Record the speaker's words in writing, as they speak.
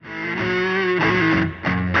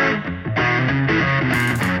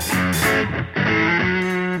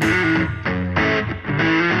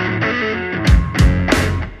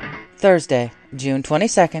Thursday, June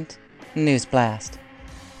 22nd, News Blast.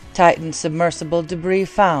 Titan submersible debris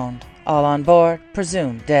found, all on board,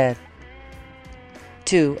 presumed dead.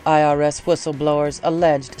 2 IRS whistleblowers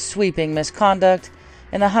alleged sweeping misconduct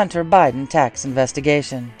in the Hunter Biden tax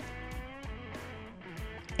investigation.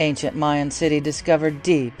 Ancient Mayan city discovered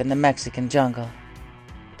deep in the Mexican jungle.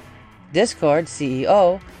 Discord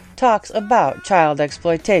CEO talks about child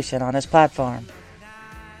exploitation on his platform.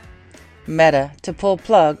 Meta to pull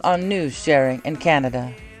plug on news sharing in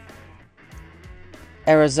Canada.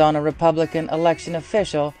 Arizona Republican election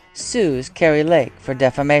official sues Kari Lake for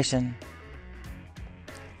defamation.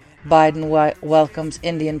 Biden welcomes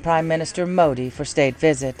Indian Prime Minister Modi for state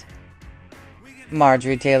visit.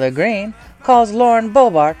 Marjorie Taylor Greene calls Lauren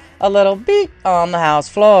Boebert a little beat on the House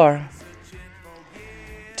floor.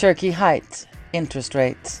 Turkey hikes interest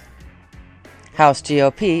rates. House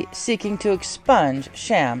GOP seeking to expunge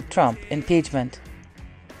sham Trump impeachment.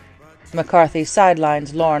 McCarthy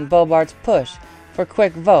sidelines Lauren Boebert's push for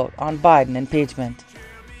quick vote on Biden impeachment.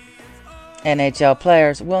 NHL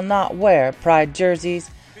players will not wear pride jerseys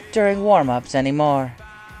during warm-ups anymore.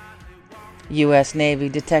 U.S. Navy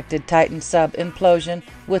detected Titan sub implosion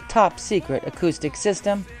with top-secret acoustic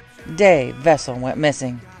system. Day vessel went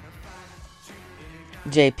missing.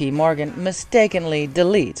 J.P. Morgan mistakenly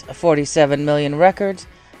deletes 47 million records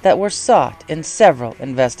that were sought in several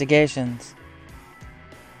investigations.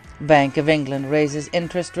 Bank of England raises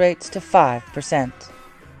interest rates to 5%.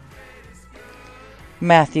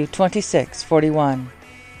 Matthew 26:41.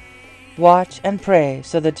 Watch and pray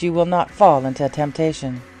so that you will not fall into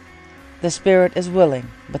temptation. The spirit is willing,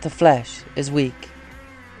 but the flesh is weak.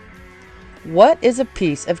 What is a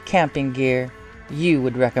piece of camping gear you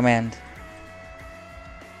would recommend?